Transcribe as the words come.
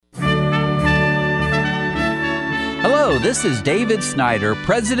Hello, this is David Snyder,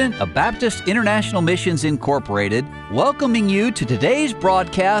 President of Baptist International Missions Incorporated, welcoming you to today's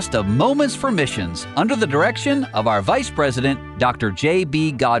broadcast of Moments for Missions under the direction of our Vice President, Dr.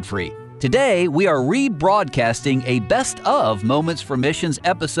 J.B. Godfrey. Today, we are rebroadcasting a Best of Moments for Missions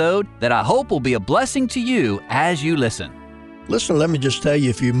episode that I hope will be a blessing to you as you listen. Listen, let me just tell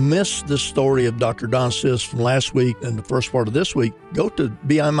you, if you missed the story of Dr. Don Sis from last week and the first part of this week, go to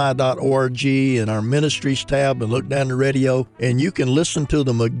BIMI.org and our ministries tab and look down the radio, and you can listen to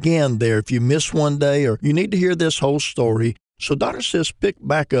them again there if you miss one day or you need to hear this whole story. So Dr. Sis picked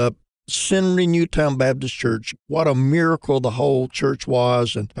back up Century Newtown Baptist Church. What a miracle the whole church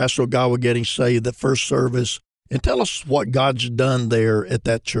was, and Pastor Ogawa getting saved the first service. And tell us what God's done there at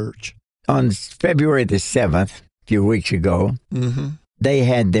that church. On February the 7th, a few weeks ago, they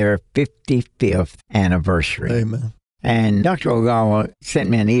had their 55th anniversary. Amen. And Dr. Ogawa sent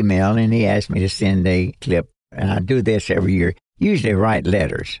me an email, and he asked me to send a clip. And I do this every year. Usually write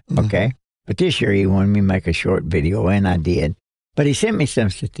letters, okay? But this year he wanted me to make a short video, and I did. But he sent me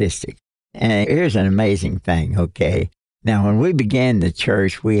some statistics. And here's an amazing thing, okay? Now, when we began the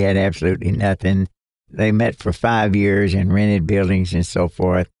church, we had absolutely nothing. They met for 5 years and rented buildings and so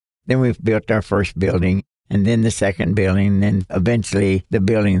forth. Then we built our first building, and then the second building, and then eventually the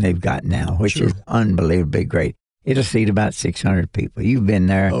building they've got now, which is unbelievably great. It'll seat about 600 people. You've been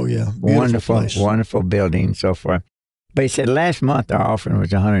there. Oh, yeah. Wonderful building and so forth. But he said last month our offering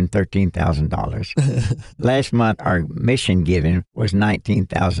was $113,000. Last month our mission giving was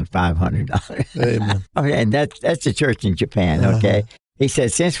 $19,500. Amen. Okay, and that's the church in Japan, okay? He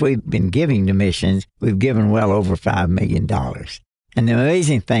said since we've been giving to missions, we've given well over $5 million. And the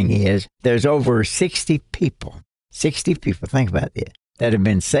amazing thing is there's over 60 people, think about this, that have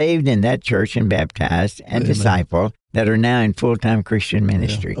been saved in that church and baptized and discipled that are now in full-time Christian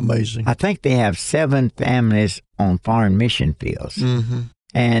ministry. Yeah, amazing. I think they have 7 families on foreign mission fields.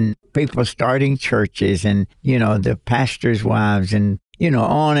 And people starting churches and, the pastors' wives and,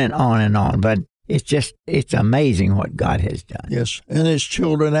 on and on and on. But it's amazing what God has done. Yes, and his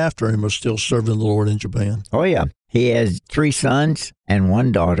children after him are still serving the Lord in Japan. Oh, yeah. He has 3 sons and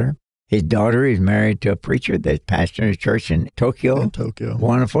 1 daughter. His daughter is married to a preacher that's pastoring a church in Tokyo.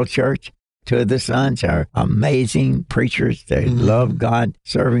 Wonderful church. 2 of the sons are amazing preachers. They love God,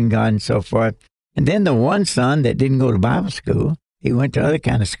 serving God, and so forth. And then the one son that didn't go to Bible school, he went to other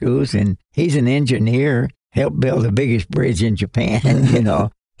kind of schools, and he's an engineer, helped build the biggest bridge in Japan,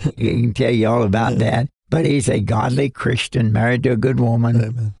 He can tell you all about that. But he's a godly Christian, married to a good woman,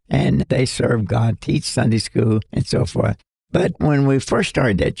 Amen. And they serve God, teach Sunday school, and so forth. But when we first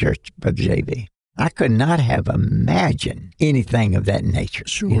started that church, Brother J.B., I could not have imagined anything of that nature.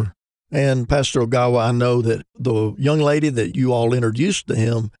 Sure. And Pastor Ogawa, I know that the young lady that you all introduced to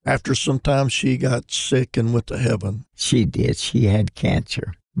him, after some time she got sick and went to heaven. She did. She had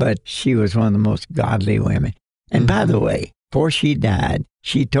cancer, but she was one of the most godly women. And by the way, before she died,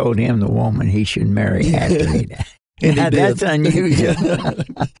 she told him the woman he should marry after he died. And now, that's unusual.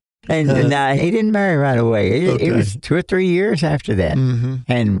 And now, he didn't marry right away. It was 2 or 3 years after that.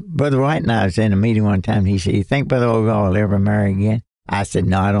 And Brother White and I was in a meeting one time, and he said, "You think Brother Ogawa will ever marry again?" I said,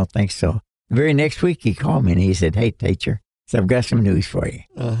 "No, I don't think so." The very next week, he called me, and he said, "Hey, teacher, so I've got some news for you.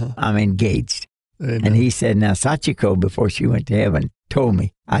 I'm engaged." Amen. And he said, "Now, Sachiko, before she went to heaven, told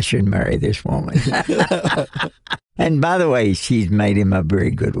me I should marry this woman." And by the way, she's made him a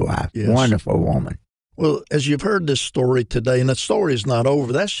very good wife. Yes. Wonderful woman. Well, as you've heard this story today, and the story is not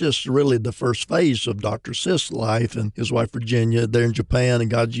over, that's just really the first phase of Dr. Sis' life and his wife, Virginia. They're in Japan,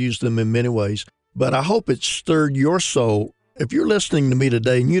 and God's used them in many ways. But I hope it stirred your soul. If you're listening to me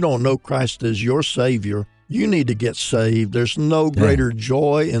today and you don't know Christ as your Savior, you need to get saved. There's no greater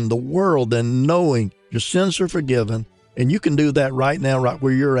joy in the world than knowing your sins are forgiven. And you can do that right now, right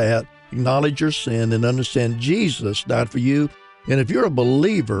where you're at. Acknowledge your sin and understand Jesus died for you. And if you're a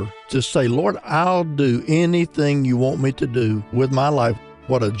believer, just say, "Lord, I'll do anything you want me to do with my life."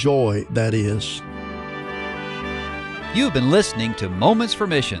 What a joy that is. You've been listening to Moments for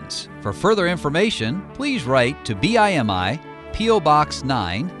Missions. For further information, please write to BIMI, P.O. Box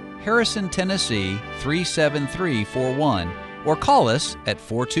 9, Harrison, Tennessee 37341, or call us at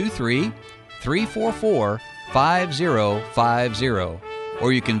 423-344-5050.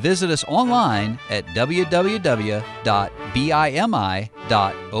 Or you can visit us online at www.bimi.org.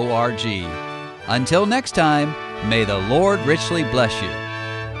 Until next time, may the Lord richly bless you.